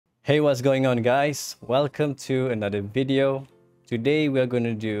Hey, what's going on, guys? Welcome to another video. Today we're going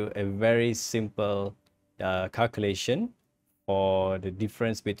to do a very simple calculation for the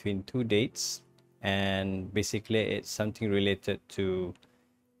difference between two dates, and basically it's something related to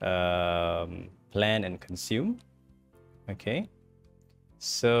plan and consume. Okay,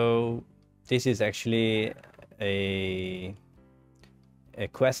 so this is actually a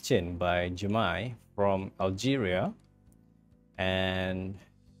question by Jumai from Algeria, and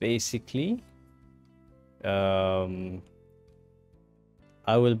basically I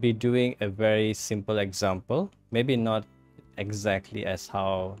will be doing a very simple example, maybe not exactly as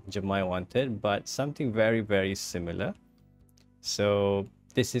how Jamai wanted, but something very similar. So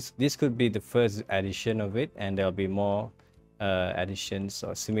this could be the first edition of it, and there'll be more additions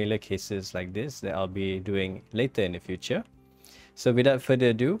or similar cases like this that I'll be doing later in the future. So without further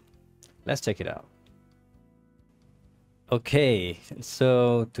ado, let's check it out. Okay,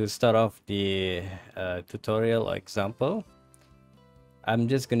 so to start off the tutorial or example, I'm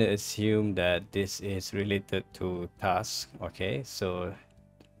just going to assume that this is related to task. Okay, so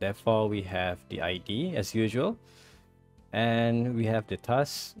therefore we have the ID as usual, and we have the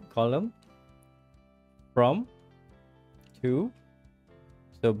task column from to.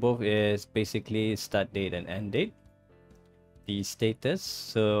 So both is basically start date and end date. The status,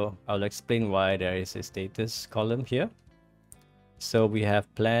 so I'll explain why there is a status column here. So we have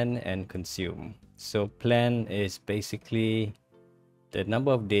plan and consume. So plan is basically the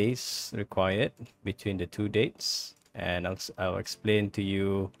number of days required between the two dates, and I'll explain to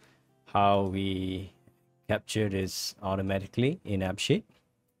you how we capture this automatically in Appsheet.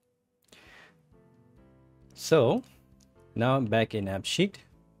 So now back in Appsheet,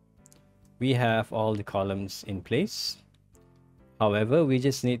 we have all the columns in place. However, we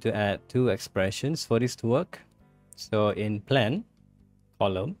just need to add two expressions for this to work. So in plan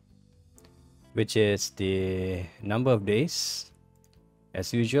column, which is the number of days,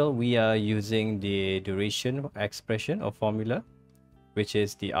 as usual, we are using the duration expression or formula, which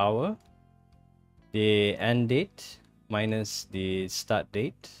is the hour, the end date minus the start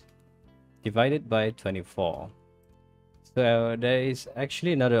date divided by 24. So there is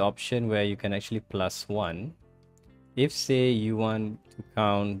actually another option where you can actually plus 1. If say you want to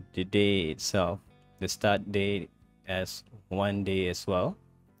count the day itself, the start date, as one day as well,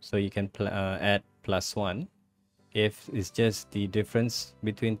 so you can add plus 1. If it's just the difference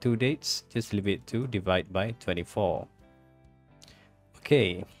between two dates, just leave it to divide by 24.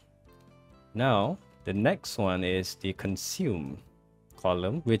 Okay, now the next one is the consume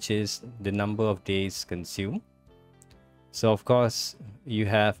column, which is the number of days consumed. So of course you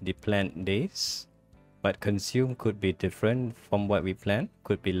have the planned days, but consume could be different from what we planned,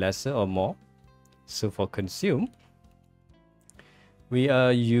 could be lesser or more. So for consume, we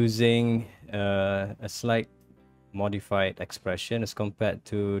are using a slight modified expression as compared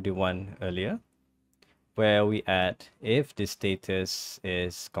to the one earlier, where we add if the status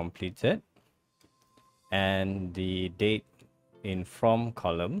is completed and the date in from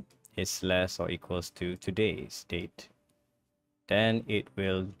column is less or equals to today's date, then it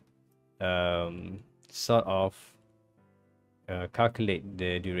will sort of calculate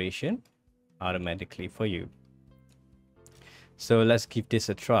the duration automatically for you. So let's give this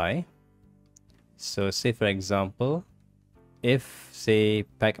a try. So say for example, if say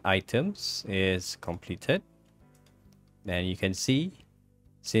pack items is completed, then you can see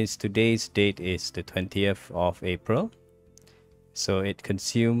since today's date is the 20th of April, so it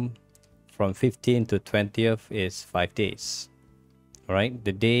consumed from 15th to 20th is 5 days. All right,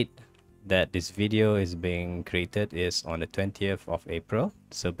 the date that this video is being created is on the 20th of April,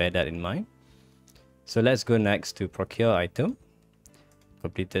 so bear that in mind. So let's go next to procure item,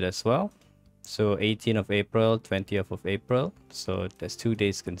 completed as well. So 18th of April, 20th of April, so that's 2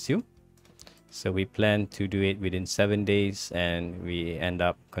 days consumed. So we plan to do it within 7 days, and we end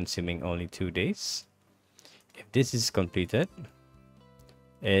up consuming only 2 days. If this is completed,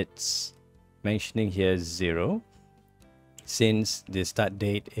 it's mentioning here 0, since the start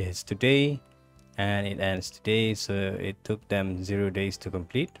date is today and it ends today, so it took them 0 days to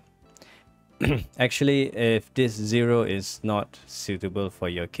complete. Actually, if this 0 is not suitable for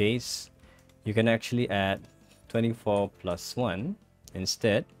your case, you can actually add 24 plus 1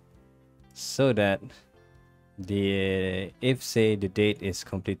 instead, so that if say the date is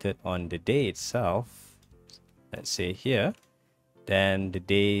completed on the day itself, let's say here, then the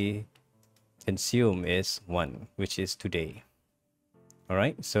day consumed is 1, which is today. All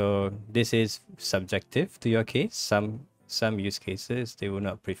right, so this is subjective to your case. Some use cases, they will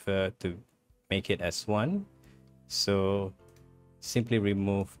not prefer to make it as 1, so simply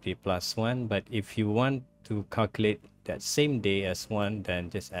remove the +1. But if you want to calculate that same day as 1, then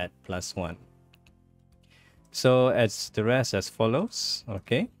just add +1. So as the rest as follows.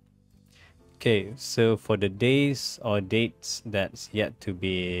 Okay, so for the days or dates that's yet to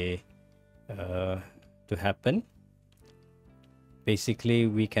be to happen, basically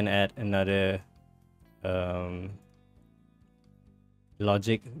we can add another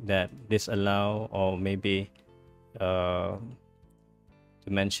logic that disallow, or maybe to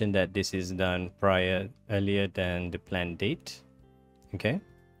mention that this is done earlier than the planned date. Okay,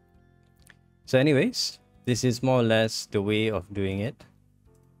 so anyways, this is more or less the way of doing it.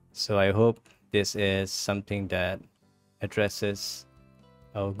 So I hope this is something that addresses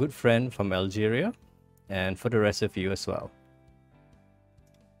our good friend from Algeria, and for the rest of you as well.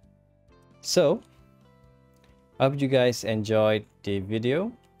 So I hope you guys enjoyed the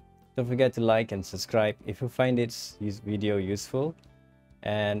video. Don't forget to like and subscribe if you find this video useful,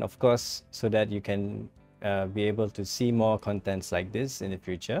 and of course, so that you can be able to see more contents like this in the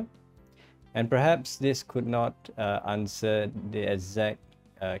future. And perhaps this could not answer the exact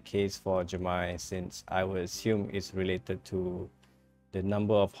case for Jamai, since I would assume it's related to the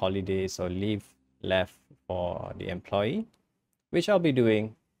number of holidays or leave left for the employee, which I'll be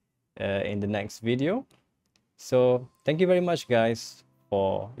doing in the next video. So thank you very much guys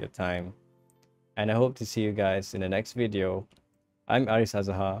for your time, and I hope to see you guys in the next video. I'm Aris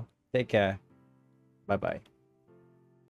Azahar. Take care. Bye bye.